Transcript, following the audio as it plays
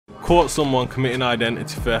caught someone committing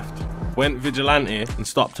identity theft, went vigilante and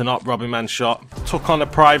stopped an op robbing man's shop, took on a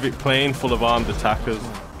private plane full of armed attackers,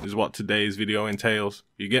 is what today's video entails.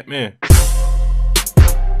 You get me?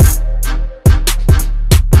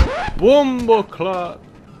 Bumbleclot.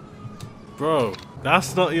 Bro,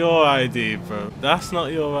 that's not your ID, bro. That's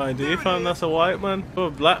not your ID, fam. That's a white man or a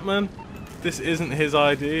black man. This isn't his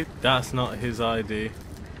ID. That's not his ID.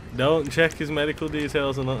 Don't check his medical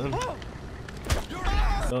details or nothing.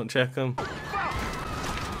 Don't check them. You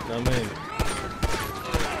know what I mean?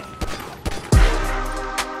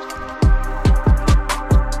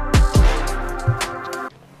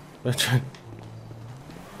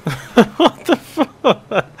 What the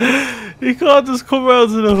fuck? You can't just come around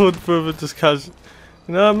to the hood, brother, just casual.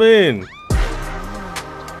 You know what I mean?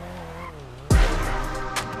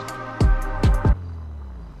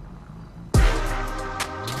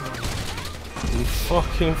 You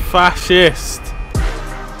fucking fascist!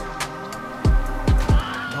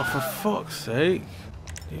 Oh, for fuck's sake!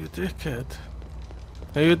 Are you a dickhead?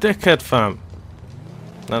 Are you a dickhead, fam?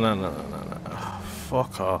 No. Oh,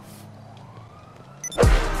 fuck off.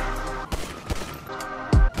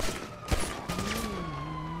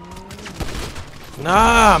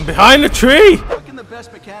 Nah, I'm behind the tree! What can the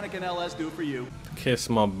best mechanic in LS do for you? Kiss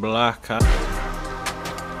my black eye.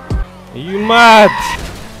 Are you mad?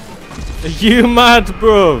 Are you mad,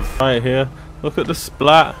 bruv? Right here. Look at the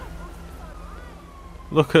splat.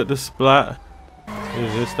 Look at the splat.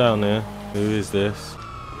 Who's this down there? Who is this?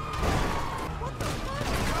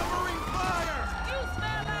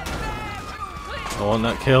 I want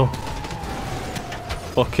that kill.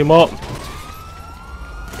 Fuck him up.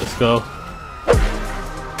 Let's go.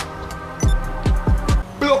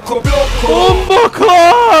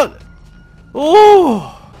 Bumbleclot!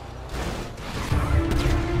 Oh!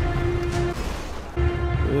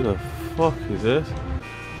 Who the fuck is this?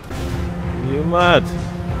 Are you mad?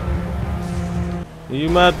 Are you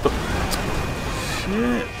mad?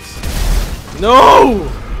 Shit!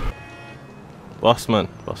 No! Bossman.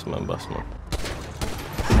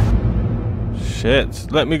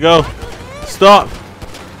 Shit! Let me go! Stop!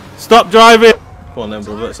 Stop driving! Come on then,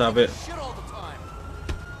 bro. Let's have it.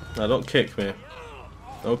 Now don't kick me.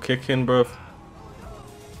 No kicking, bruv.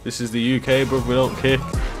 This is the UK, bruv. We don't kick.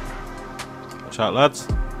 Watch out, lads.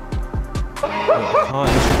 Oh,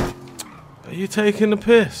 are you taking the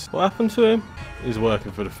piss? What happened to him? He's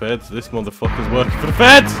working for the feds. This motherfucker's working for the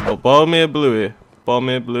feds! Oh, borrow me a bluey. Borrow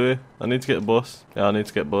me a bluey. I need to get a bus. Yeah, I need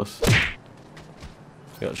to get a bus.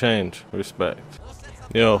 You got change. Respect.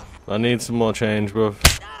 Yo, I need some more change, bruv.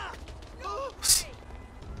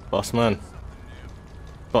 Boss man.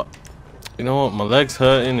 But, you know what, my leg's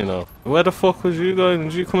hurting, you know. Where the fuck was you going?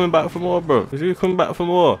 Was you coming back for more, bro? Was you coming back for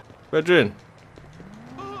more? Brethren?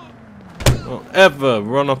 Don't ever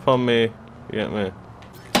run up on me. You get me?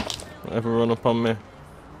 Don't ever run up on me.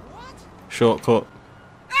 Shortcut.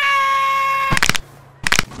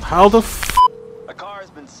 How the f— A car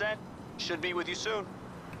has been sent. Should be with you soon.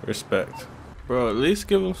 Respect. Bro, at least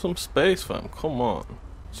give him some space, fam. Come on.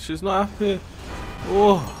 She's not happy.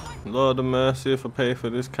 Oh. Lord of mercy if I pay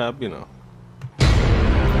for this cab, you know.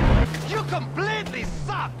 You completely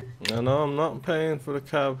suck! No, I'm not paying for the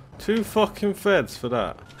cab. 2 fucking feds for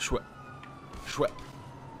that. Shwep.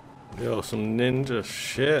 Yo, some ninja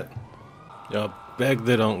shit. Yo, I beg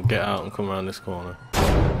they don't get out and come around this corner.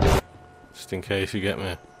 Just in case, you get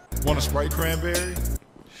me. Want a Sprite cranberry?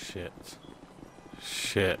 Shit.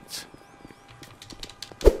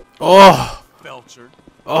 Oh! Belcher.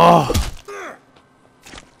 Oh!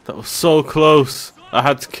 That was so close. I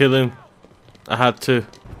had to kill him. I had to.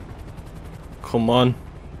 Come on.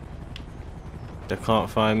 They can't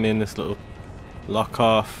find me in this little lock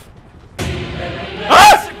off.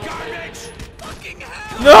 Ah!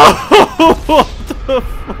 No! What the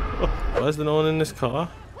fuck? Why is there no one in this car?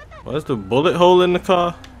 Why is the bullet hole in the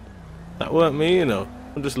car? That weren't me, you know.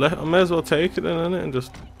 I may as well take it then, innit? And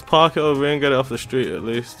just park it over here and get it off the street at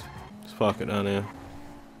least. Just park it down here.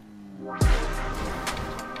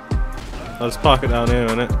 I'll just park it down here,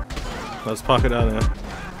 innit? I'll just park it down here.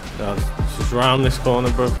 Yeah, just round this corner,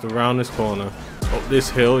 bro. Round this corner. Up this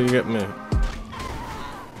hill, you get me?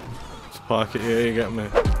 Just park it here, you get me?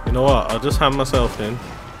 You know what? I'll just hand myself in.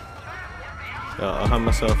 Yeah, I'll hand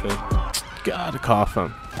myself in. Get out of the car,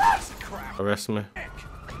 fam. Arrest me.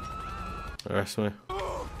 Arrest me.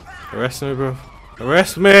 Arrest me, bro.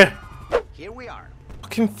 Arrest me! Here we are.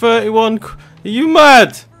 Fucking 31. Are you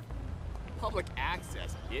mad? Public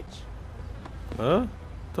access, bitch. Huh?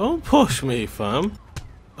 Don't push me, fam.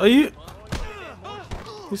 Are you...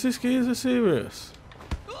 Is this geezer serious?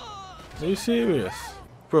 Are you serious?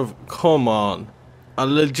 Bro, come on. I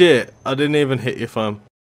legit, I didn't even hit you, fam.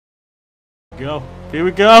 Go. Here we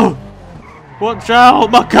go. Watch out,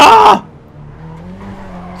 my car!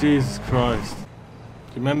 Jesus Christ. Do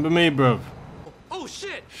you remember me, bruv? Oh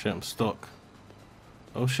shit! Shit, I'm stuck.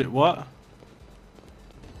 Oh shit, what?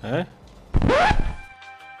 Eh?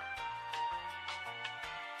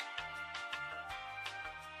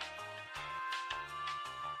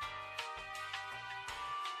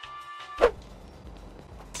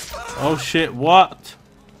 Oh shit, what?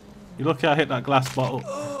 You lucky I hit that glass bottle.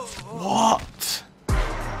 What?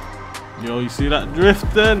 Yo, you see that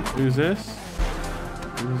drifting? Who's this?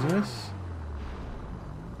 Who's this?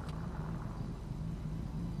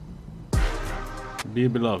 Be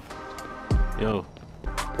beloved. Yo.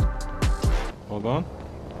 Hold on.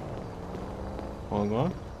 Hold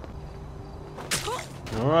on.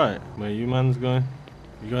 Alright, where you man's going?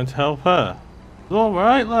 You going to help her?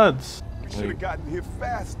 Alright, lads. Should have gotten here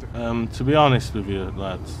faster. To be honest with you,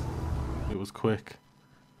 lads, it was quick.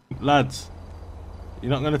 Lads, you're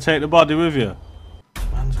not going to take the body with you?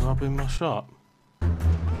 Man's robbing my shop.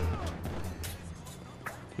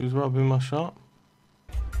 Who's robbing my shop?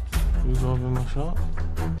 Who's robbing my shop?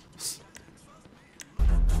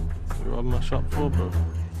 You robbing my shop for, bro?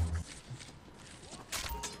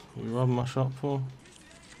 You robbing my shop for?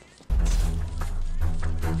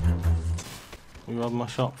 You robbing my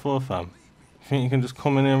shop for, fam? You think you can just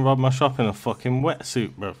come in here and rob my shop in a fucking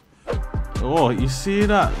wetsuit, bro? Oh, you see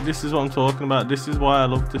that? This is what I'm talking about. This is why I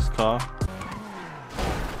love this car.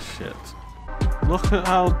 Shit. Look at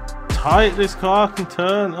how tight this car can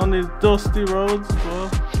turn on these dusty roads as well.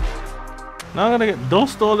 Now I'm gonna get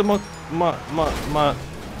dust all in my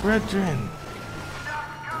brethren.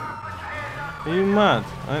 Are you mad?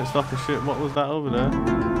 I ain't stopping shit. What was that over there?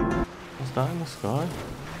 What's that in the sky?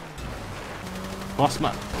 Boss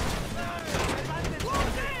man.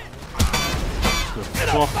 The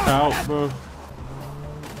fuck out, bro.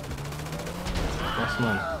 Boss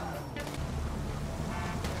man.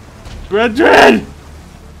 Brethren!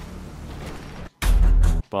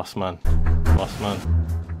 Boss man. Boss man.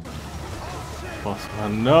 Boss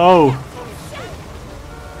man, no!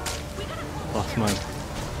 Boss man.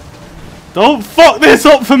 Don't fuck this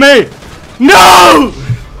up for me! No!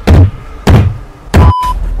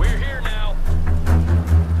 We're here now.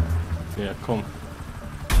 Yeah, come.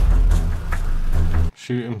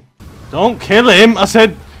 Shoot him. Don't kill him, I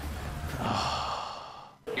said.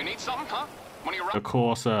 You need something, huh? One of your Of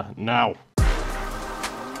course, now.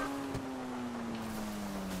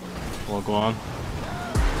 Well, go on.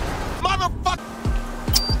 Motherfucker!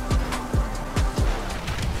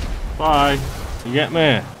 Bye. You get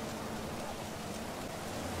me?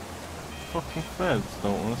 Fucking feds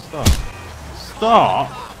don't want to stop. Stop?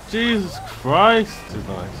 Jesus Christ. It's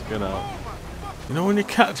nice. Get out. You know when you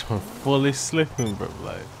catch them fully slipping, bro,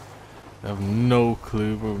 like, they have no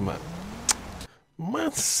clue, bro, man.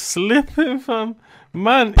 Man slipping, fam.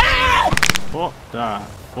 Man. Fuck that.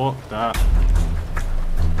 Fuck that.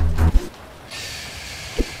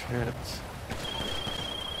 Shit.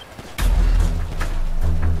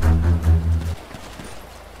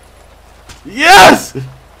 Yes!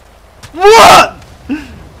 What?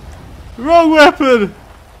 Wrong weapon!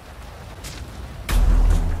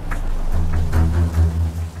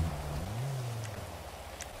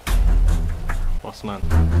 Boss man.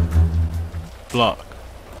 Block.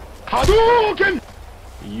 Hadouken!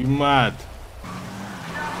 You mad?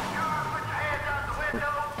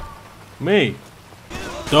 Me?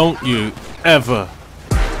 Don't you ever.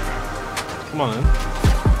 Come on then.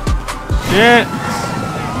 Shit!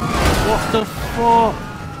 What the fuck?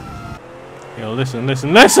 Yo, listen,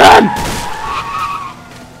 listen, listen!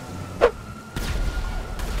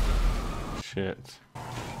 Shit.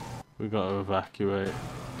 We gotta evacuate.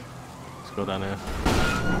 Let's go down here.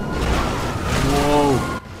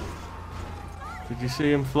 Whoa! Did you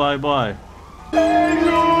see him fly by?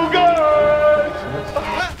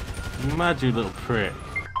 You mad, you little prick.